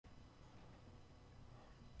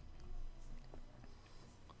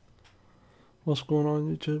What's going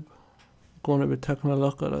on YouTube? Going to be taking a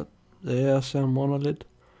look at it, the ASM1 OLED.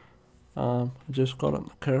 I just got it in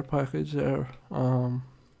the care package there. So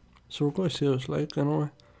we're going to see what it's like anyway.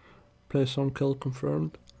 Play some kill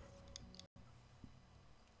confirmed.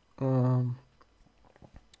 We'll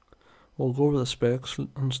go over the specs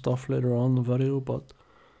and stuff later on in the video, but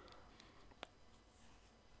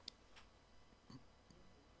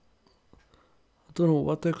I don't know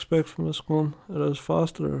what to expect from this gun. It is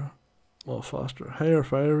higher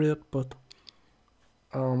fire rate, but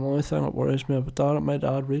the only thing that worries me about that, it might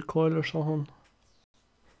add recoil or something.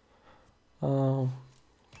 Kill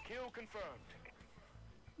confirmed.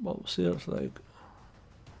 But we'll see what it's like.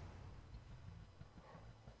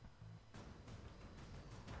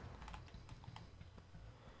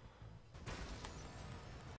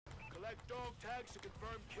 Collect dog tags to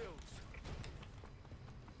confirm kills.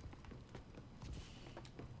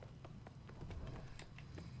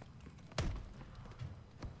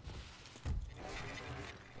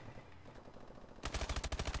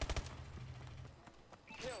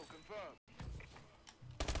 Kill confirmed.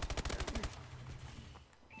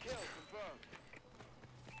 Kill confirmed.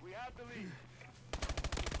 We have the lead.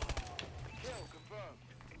 Kill confirmed.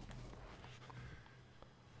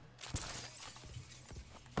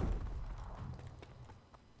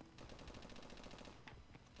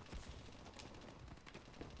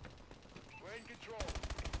 We're in control.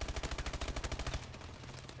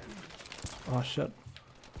 Oh shit.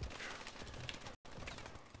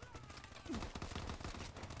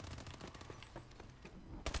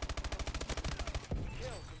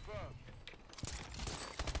 Kill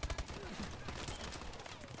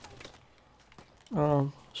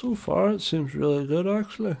confirmed. So far it seems really good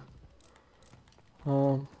actually.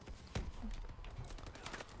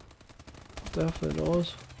 Definitely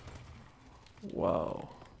does. Wow.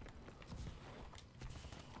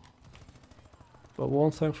 But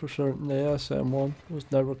one thing for certain, the ASM1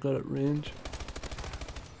 was never good at range.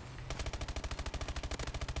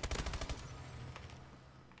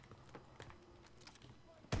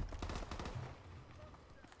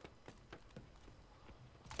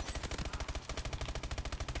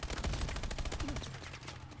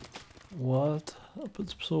 What? I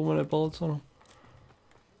put so many bullets on him.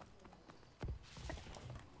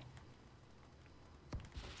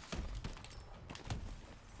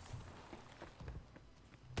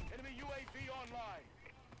 Enemy UAV online.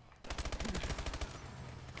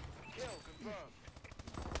 Kill confirmed.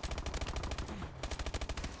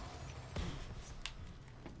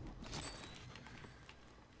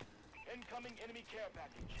 Incoming enemy care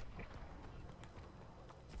package.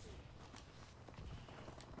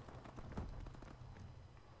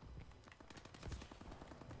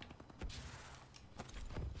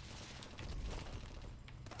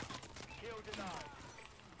 Kill denied.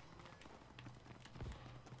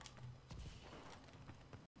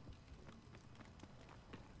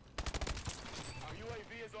 Our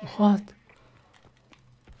UAV is on. What?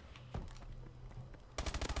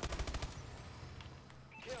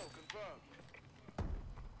 Kill confirmed.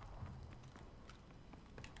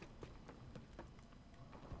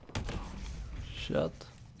 Shit.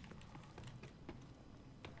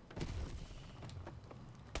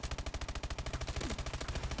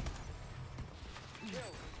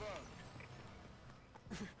 Kill confirmed.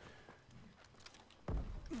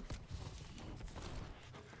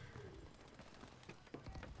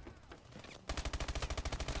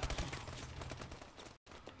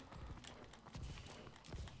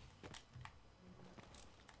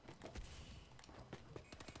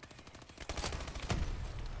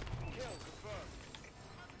 Kill confirmed.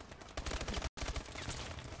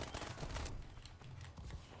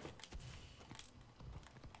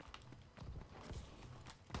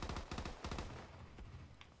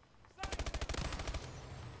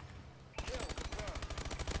 Kill confirmed.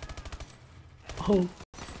 Oh.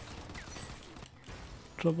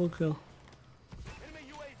 Triple kill. Enemy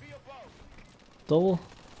UAV above. Double.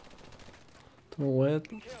 Don't know why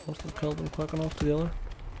it must have killed them quick enough together.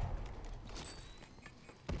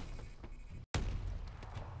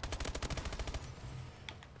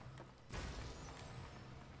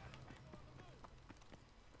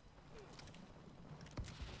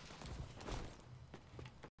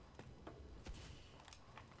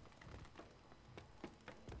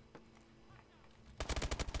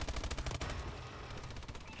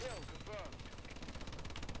 Kill confirmed.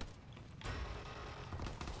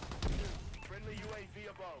 Friendly UAV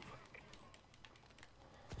above.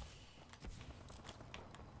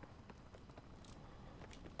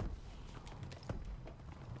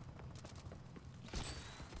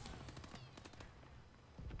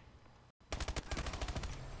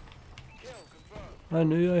 Kill confirmed. I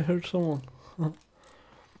knew I heard someone.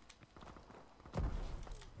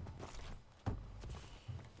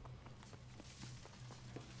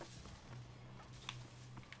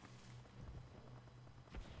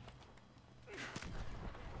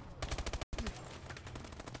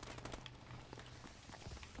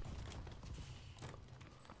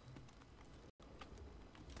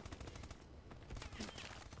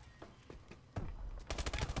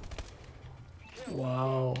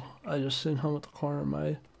 Wow, I just seen him at the corner of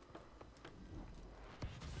my.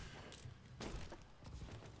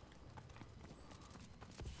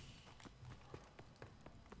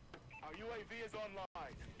 Our UAV is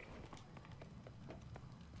online.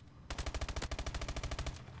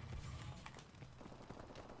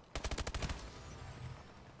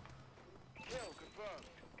 Kill confirmed.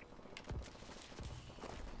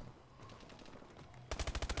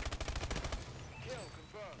 Kill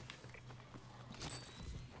confirmed.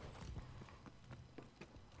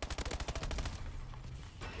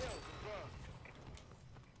 Kill confirmed.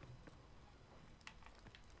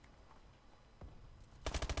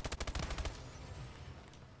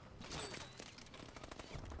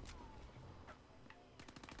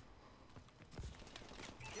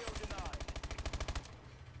 Kill denied.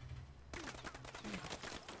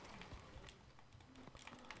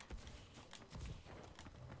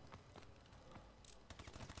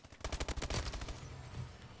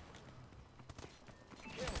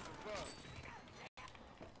 Kill confirmed.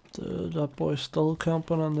 Dude, that boy's still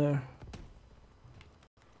camping in there.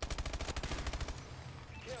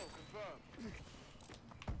 Kill confirmed.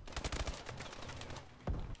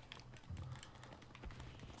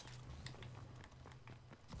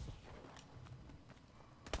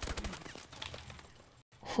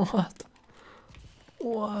 What?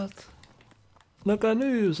 What? Look, I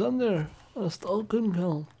knew he was in there. I still couldn't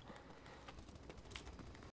kill him.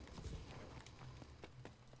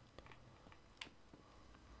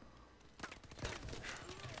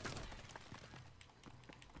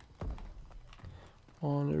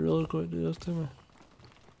 Oh, and you're really going to do this to me.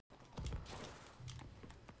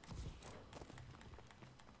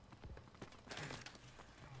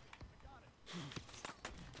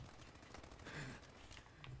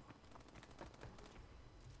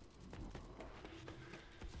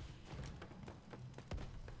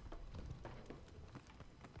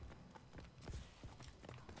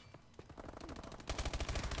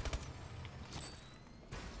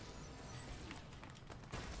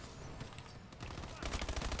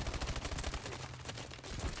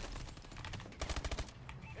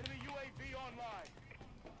 Enemy UAV online.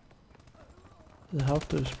 They have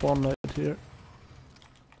to spawn out here.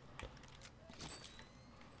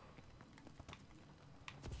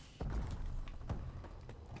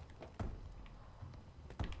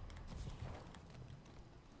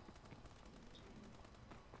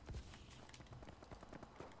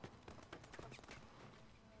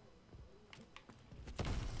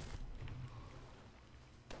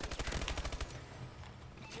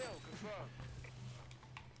 Kill confirmed.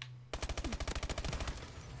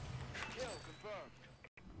 Kill confirmed.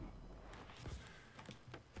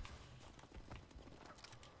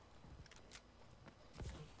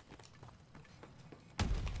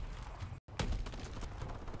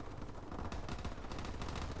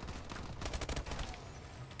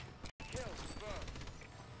 Kill confirmed.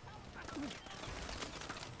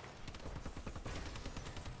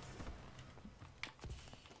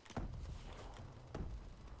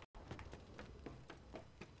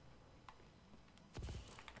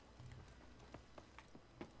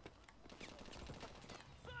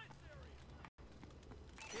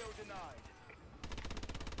 Kill denied.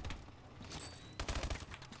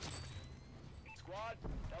 Squad,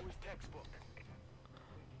 that was textbook.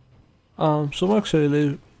 So make sure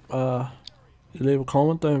you leave a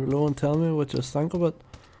comment down below and tell me what you think of it.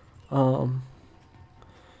 I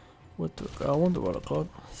wonder what it got.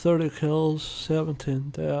 30 kills,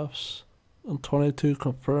 17 deaths, and 22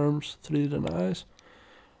 confirms, 3 denies.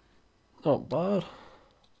 Not bad.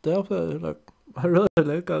 Definitely, like, I really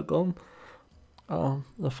like that gun.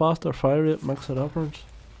 The faster fire rate makes a difference.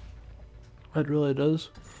 It really does.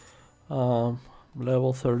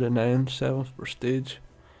 Level 39, 7th prestige.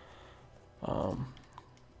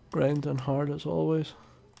 Grinding hard as always.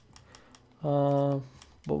 But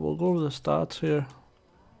we'll go over the stats here.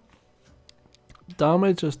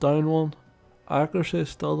 Damage is down 1. Accuracy is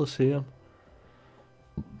still the same.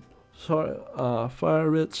 Sorry, fire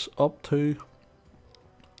rate's up 2.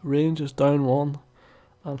 Range is down 1.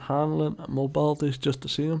 And handling and mobility is just the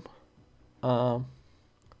same.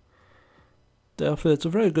 Definitely, it's a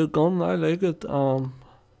very good gun. I like it. And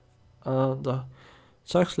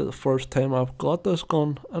It's actually the first time I've got this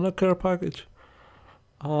gun in a care package.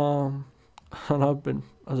 And I've been,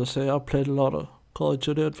 as I say, I've played a lot of Call of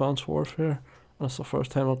Duty Advanced Warfare, and it's the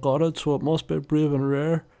first time I got it, so it must be brave and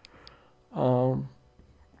rare.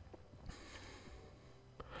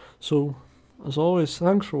 So, as always,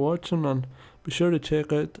 thanks for watching, and be sure to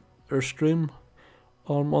check out our stream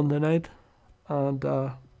on Monday night, and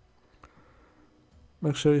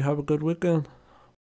make sure you have a good weekend.